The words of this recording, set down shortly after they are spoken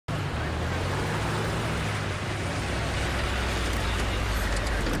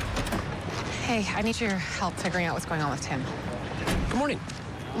Hey, I need your help figuring out what's going on with Tim. Good morning.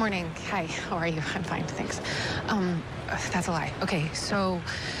 Morning. Hi, how are you? I'm fine, thanks. That's a lie. Okay, so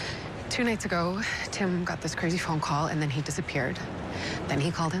 2 nights ago, Tim got this crazy phone call and then he disappeared. Then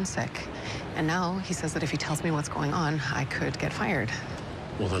he called in sick. And now he says that if he tells me what's going on, I could get fired.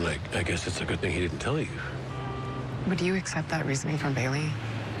 Well, then I guess it's a good thing he didn't tell you. Would you accept that reasoning from Bailey?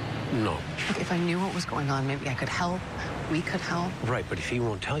 No. Look, if I knew what was going on, maybe I could help. We could help. Right, but if he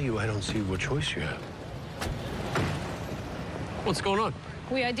won't tell you, I don't see what choice you have. What's going on?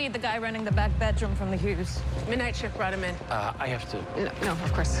 We ID'd the guy running the back bedroom from the Hughes. Midnight shift brought him in. I have to... No,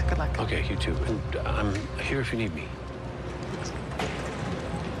 of course. Good luck. Okay, you too. And I'm here if you need me.